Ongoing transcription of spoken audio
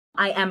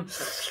I am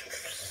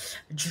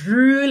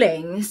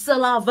drooling,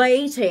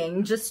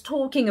 salivating, just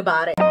talking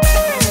about it.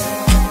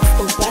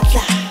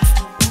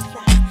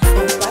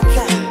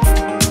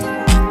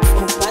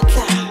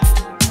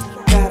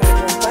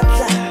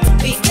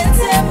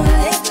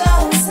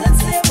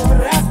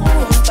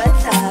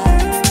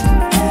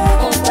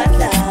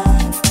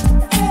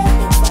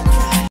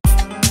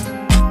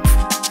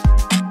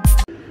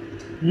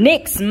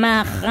 Nix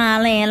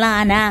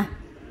Machalelana.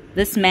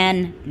 This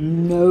man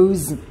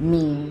knows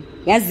me.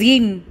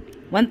 Yazin.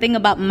 One thing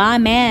about my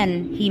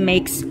man, he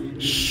makes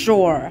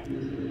sure.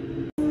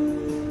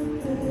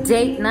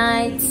 Date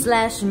night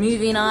 /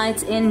 movie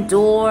night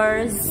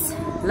indoors.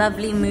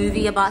 Lovely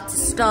movie about to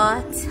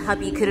start.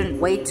 Hubby couldn't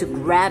wait to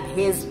grab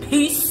his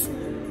piece.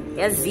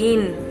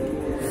 Yazin.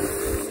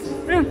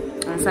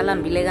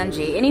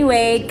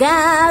 Anyway,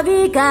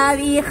 Gabi,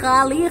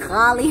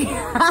 Khali.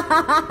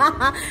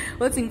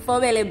 What's in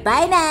for belly?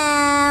 Bye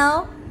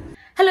now.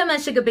 Hello my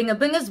sugar binger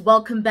bingers,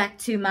 welcome back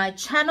to my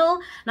channel.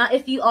 Now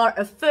if you are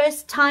a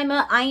first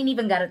timer, I ain't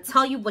even gotta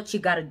tell you what you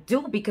gotta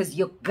do because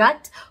your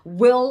gut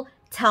will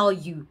tell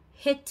you.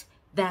 Hit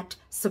that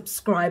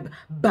subscribe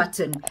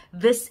button.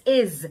 This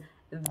is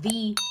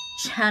the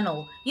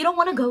channel. You don't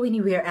want to go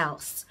anywhere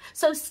else,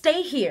 so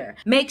stay here.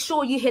 Make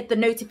sure you hit the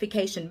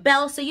notification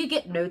bell so you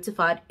get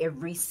notified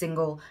every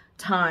single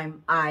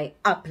time I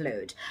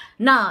upload.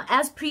 Now,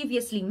 as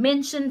previously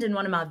mentioned in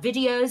one of my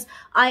videos,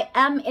 I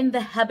am in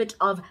the habit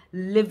of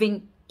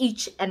living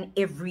each and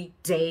every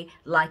day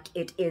like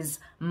it is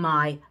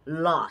my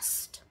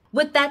last.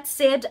 With that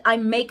said, I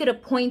make it a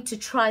point to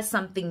try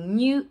something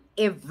new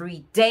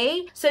every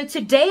day. So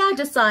today I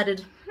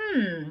decided,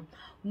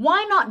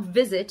 why not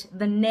visit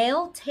the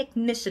nail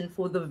technician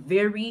for the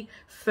very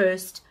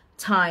first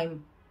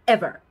time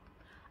ever?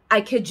 I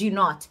kid you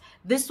not.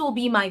 This will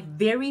be my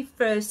very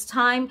first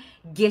time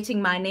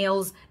getting my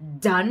nails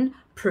done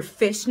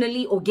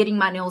professionally or getting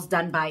my nails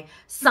done by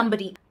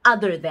somebody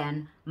other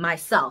than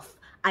myself.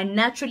 I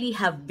naturally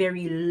have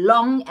very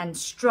long and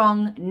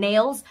strong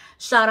nails.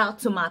 Shout out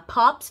to my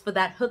pops for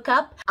that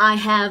hookup. I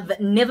have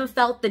never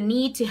felt the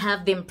need to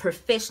have them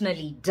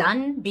professionally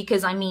done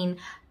because, I mean,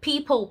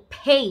 people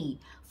pay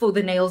for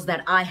the nails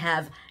that I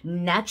have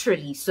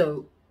naturally.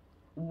 So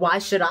why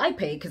should I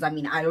pay? Because I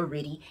mean, I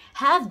already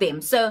have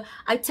them. So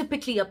I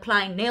typically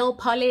apply nail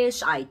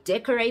polish, I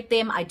decorate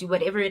them, I do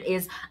whatever it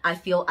is I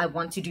feel I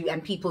want to do,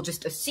 and people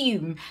just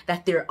assume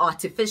that they're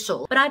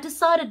artificial. But I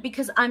decided,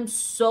 because I'm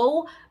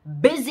so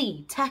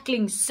busy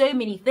tackling so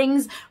many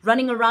things,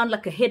 running around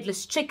like a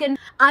headless chicken,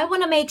 I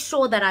want to make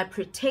sure that I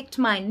protect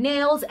my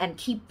nails and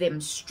keep them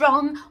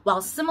strong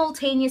while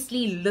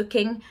simultaneously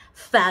looking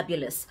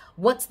fabulous.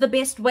 What's the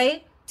best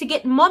way? To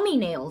get mommy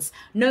nails.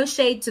 No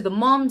shade to the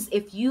moms.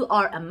 If you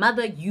are a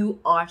mother, you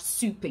are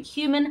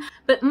superhuman.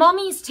 But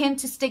mommies tend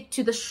to stick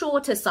to the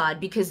shorter side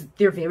because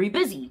they're very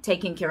busy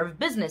taking care of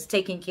business,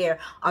 taking care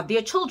of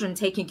their children,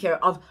 taking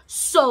care of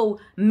so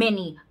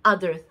many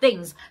other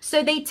things.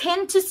 So they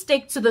tend to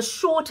stick to the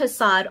shorter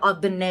side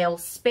of the nail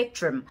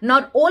spectrum.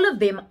 Not all of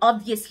them,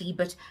 obviously,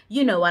 but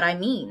you know what I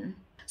mean.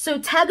 So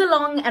tag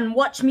along and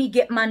watch me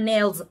get my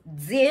nails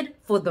did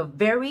for the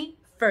very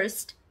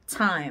first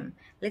time.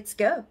 Let's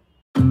go.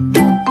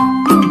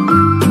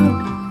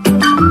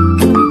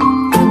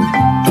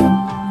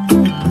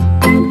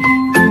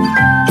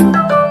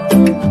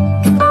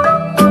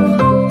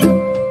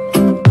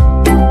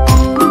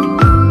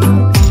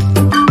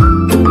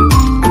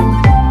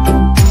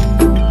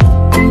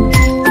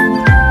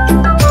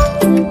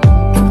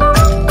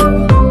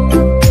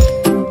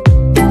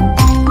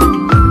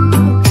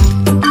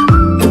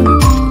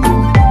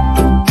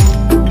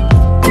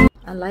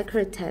 I like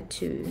her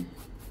tattoo.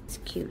 It's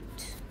cute.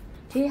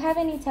 Do you have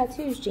any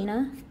tattoos,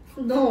 Gina?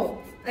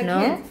 No, I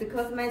can't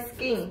because my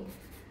skin.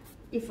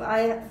 If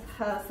I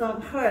have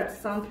some hurt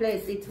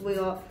someplace, it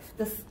will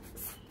the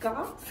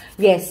scar.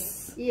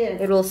 Yes. Yes.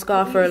 It will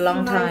scar for a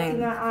long time.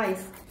 My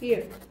eyes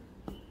here.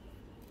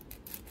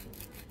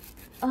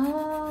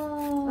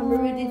 Oh. I'm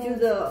ready to do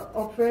the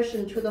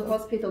operation to the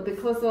hospital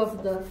because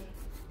of the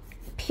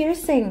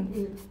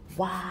piercing.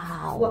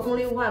 Wow. Well,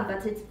 only one,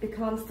 but it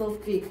becomes so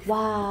big.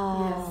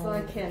 Wow. Yeah, so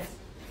I can't.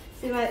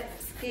 See my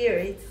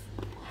skin.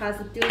 Has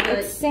to do the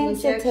it's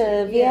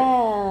sensitive, injection.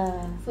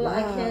 yeah. So wow.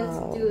 I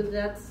can't do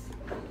that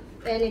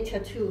any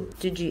tattoo.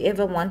 Did you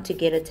ever want to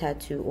get a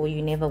tattoo, or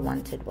you never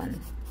wanted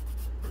one?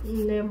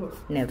 Never.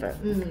 Never.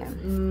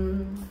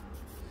 Okay.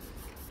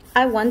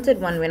 I wanted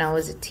one when I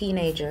was a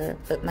teenager,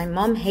 but my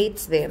mom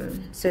hates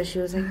them. So she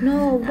was like,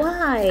 no,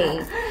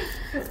 why?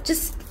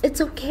 Just,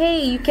 it's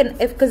okay. You can,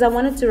 because I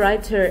wanted to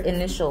write her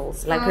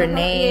initials, like her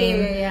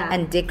name,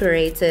 and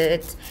decorate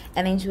it.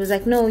 And then she was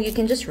like, no, you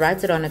can just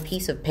write it on a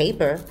piece of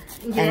paper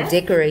and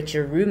decorate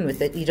your room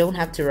with it. You don't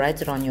have to write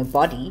it on your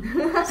body.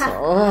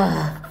 So,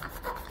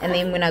 and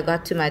then when I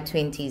got to my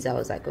 20s, I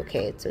was like,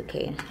 okay, it's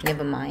okay.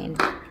 Never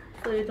mind.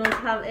 So you don't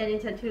have any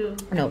tattoo?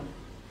 No.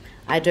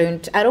 I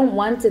don't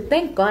want it.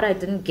 Thank God I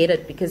didn't get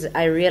it, because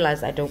I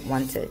realized I don't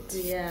want it.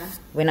 Yeah.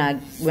 When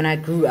I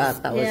grew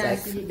up, I was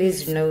like,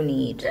 there's no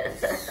need.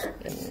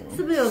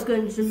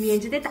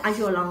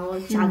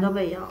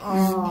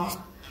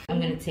 I'm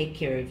gonna take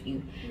care of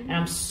you. And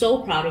I'm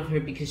so proud of her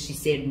because she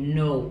said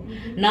no.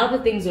 Now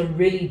that things are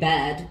really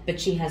bad, but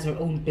she has her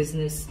own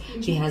business.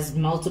 She has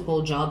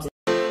multiple jobs.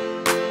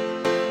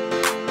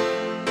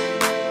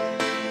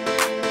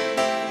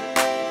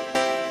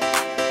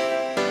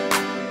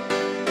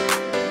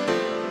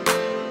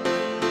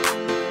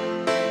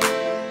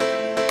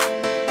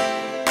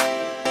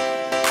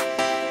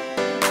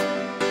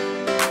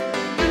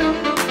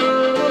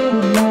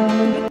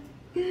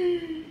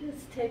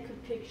 Let's take a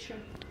picture.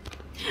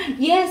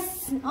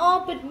 Yes.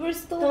 Oh, but we're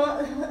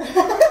still.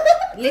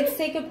 Let's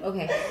take a.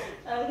 Okay.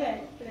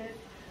 Okay.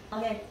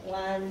 Okay.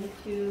 1,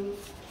 2.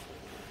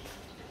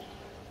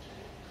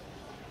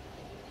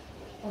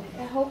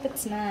 I hope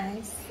it's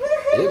nice.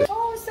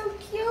 Oh, so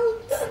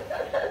cute.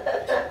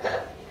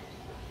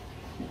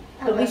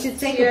 But we should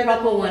take a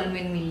proper one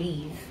when we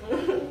leave.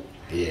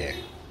 Yeah.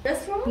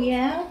 That's wrong?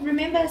 Yeah.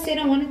 Remember I said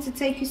I wanted to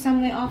take you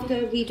somewhere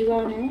after we do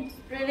our nails?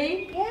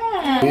 Really?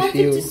 Yeah. I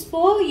wanted to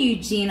spoil you,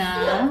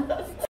 Gina.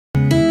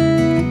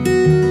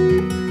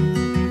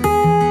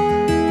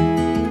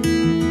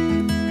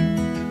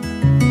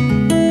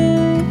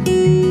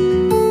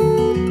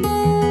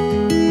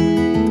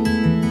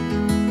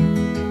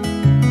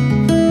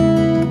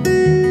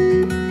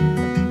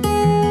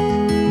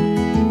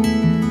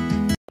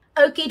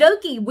 Okie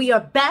dokie, we are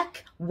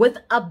back with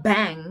a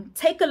bang.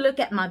 Take a look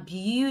at my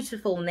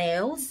beautiful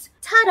nails.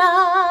 Ta-da!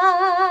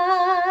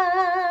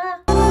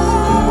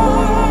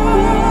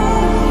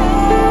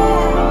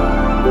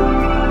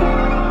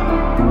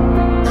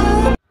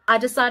 I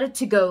decided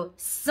to go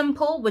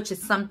simple, which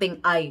is something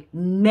I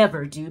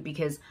never do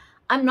because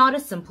I'm not a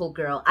simple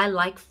girl. I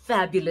like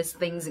fabulous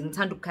things.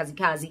 I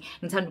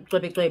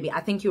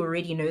think you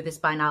already know this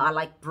by now. I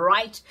like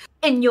bright,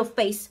 in your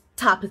face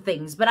type of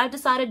things. But I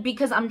decided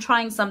because I'm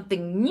trying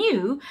something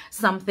new,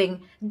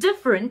 something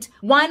different,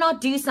 why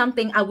not do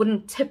something I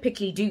wouldn't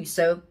typically do?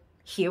 So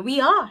here we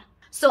are.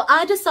 So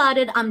I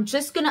decided I'm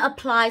just going to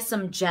apply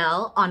some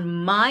gel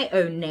on my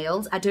own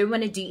nails. I don't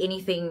want to do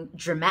anything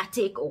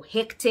dramatic or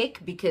hectic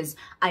because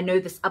I know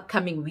this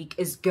upcoming week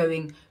is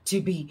going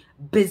to be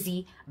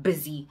busy.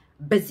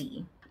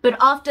 But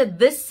after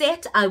this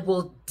set, I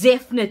will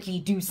definitely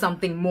do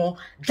something more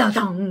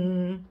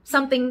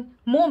something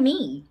more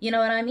me. You know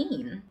what I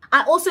mean?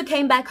 I also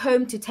came back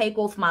home to take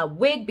off my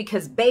wig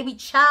because baby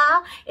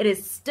child, it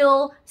is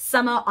still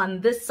summer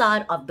on this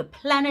side of the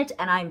planet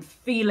and I'm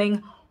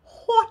feeling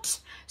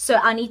hot. So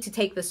I need to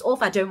take this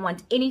off. I don't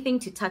want anything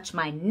to touch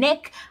my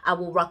neck. I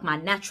will rock my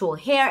natural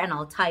hair and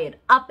I'll tie it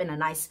up in a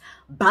nice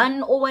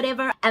bun or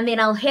whatever. And then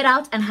I'll head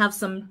out and have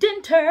some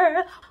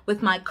dinner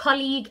with my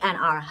colleague and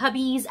our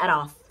hubbies at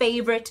our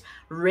favorite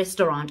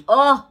restaurant.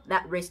 Oh,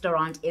 that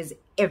restaurant is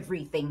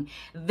everything.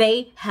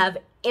 They have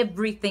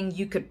everything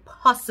you could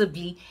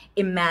possibly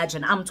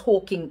imagine. I'm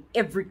talking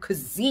every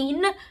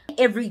cuisine,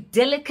 every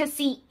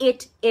delicacy.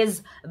 It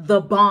is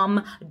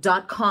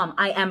thebomb.com.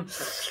 I am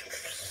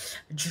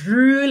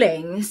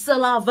drooling,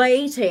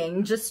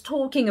 salivating, just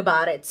talking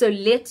about it. So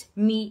let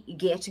me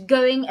get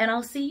going and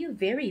I'll see you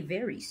very,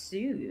 very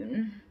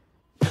soon.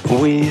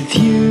 With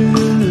you,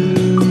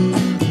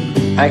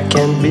 I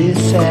can be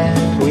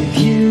sad with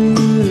you.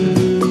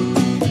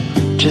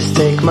 Just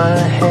take my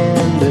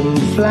hand and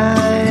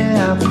fly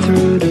up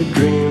through the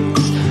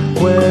dreams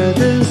where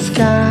the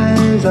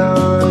skies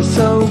are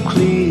so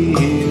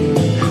clear.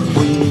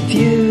 With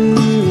you,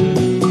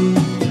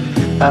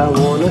 I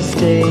wanna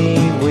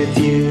stay with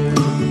you.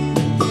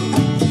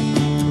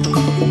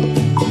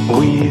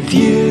 With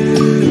you,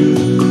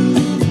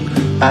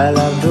 I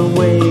love the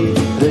way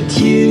that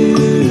you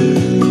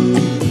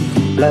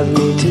love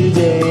me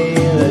today.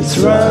 Let's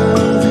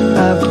run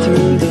up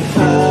through the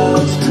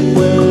fields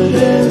where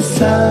the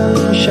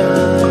sun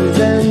shines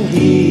and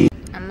heat.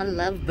 I'm a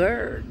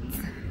lovebird.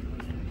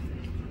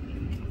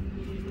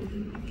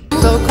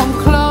 So come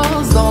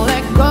close, don't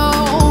let go.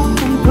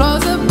 Come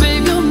closer,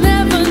 babe, you'll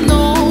never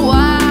know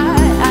why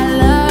I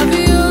love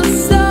you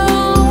so.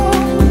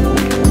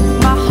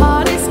 My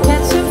heart is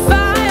catching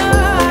fire.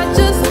 I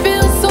just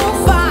feel so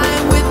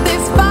fine with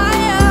this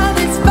fire,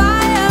 this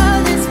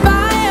fire, this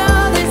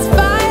fire, this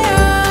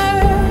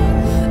fire.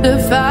 The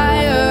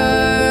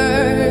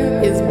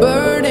fire is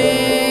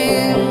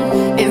burning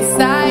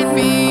inside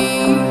me.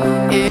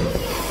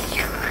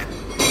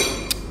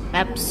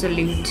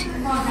 Absolute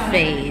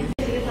fave.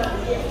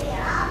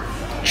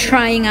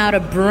 Trying out a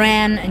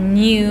brand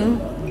new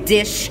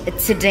dish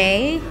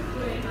today.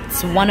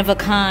 It's one of a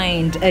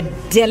kind, a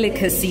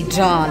delicacy,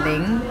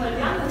 darling.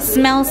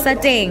 Smells a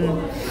ding.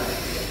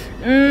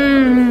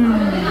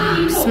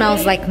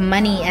 Smells like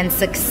money and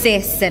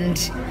success and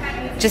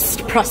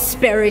just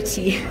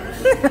prosperity.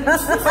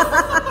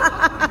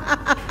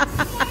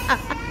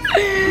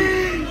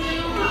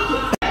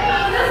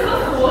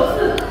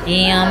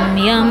 Yum,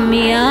 yum,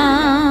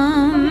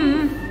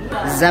 yum.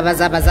 Zaba,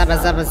 zaba, zaba,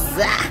 zaba,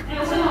 za.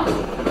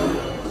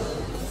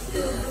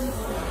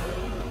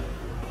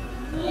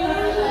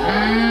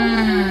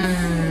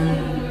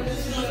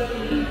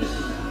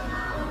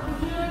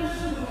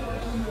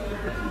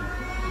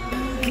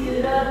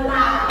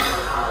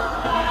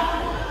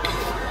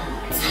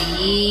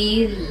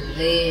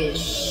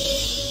 Delicious.